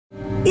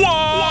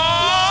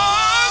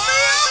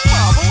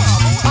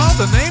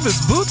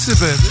Bootsy,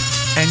 baby.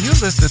 And you're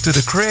listening to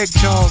the Craig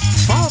Charles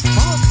Funk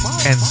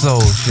and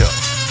Soul Show.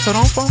 So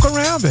don't funk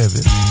around,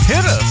 baby.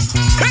 Hit us.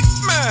 Hit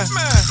me.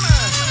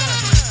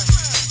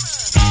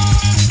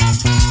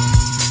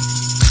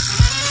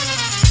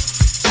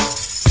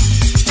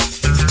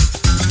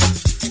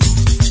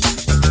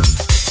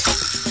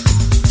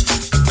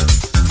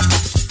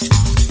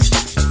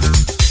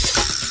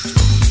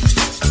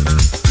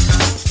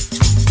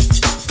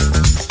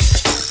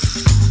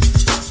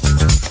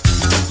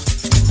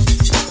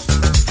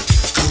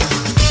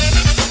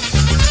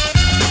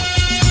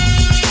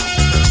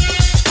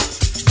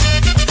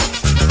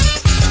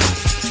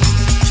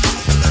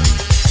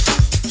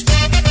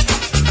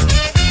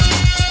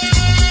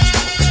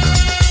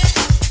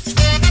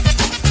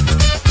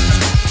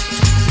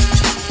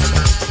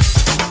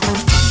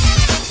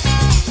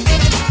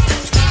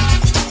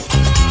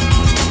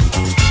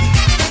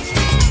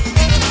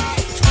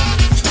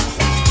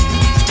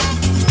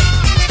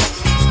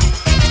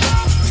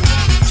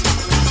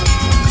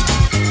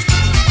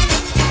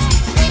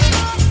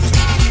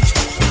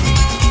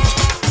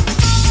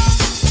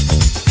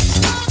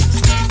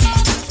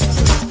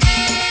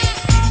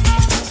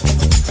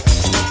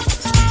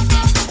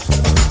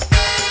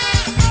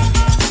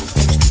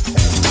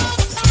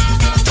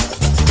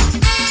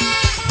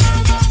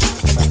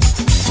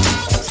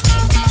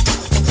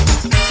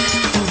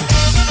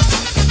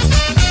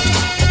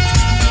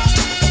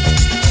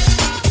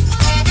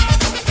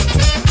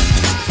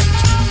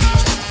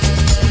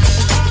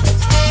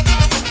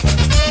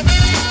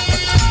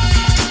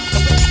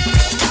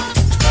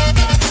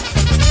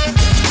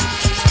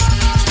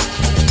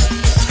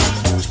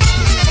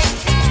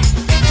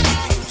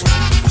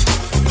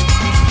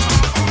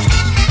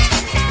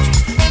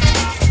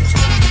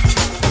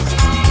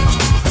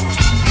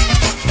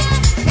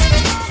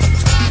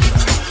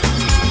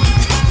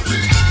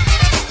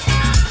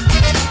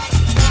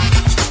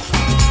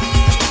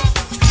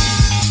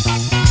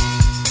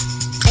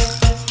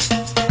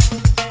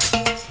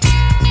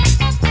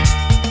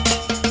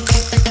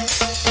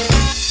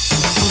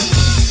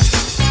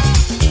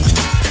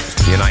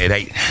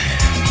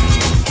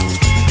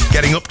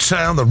 Getting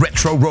Uptown, the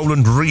retro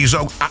Roland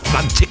Riso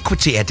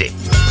Atlantiquity edit.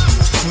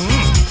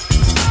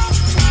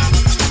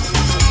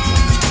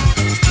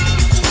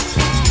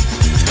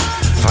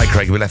 Hi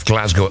Craig, we left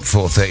Glasgow at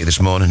 4:30 this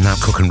morning, now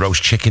cooking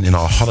roast chicken in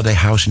our holiday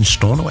house in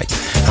Stornoway.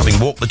 Having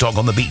walked the dog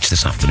on the beach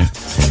this afternoon,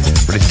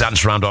 ready to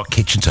dance around our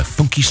kitchen to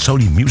funky soul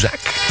music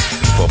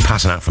before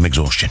passing out from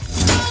exhaustion.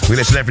 We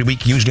listen every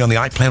week, usually on the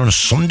iPlayer on a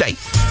Sunday.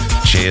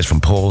 Cheers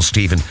from Paul,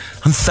 Stephen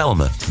and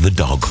Thelma the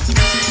dog.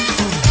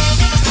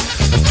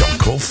 A dog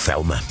called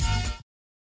Thelma.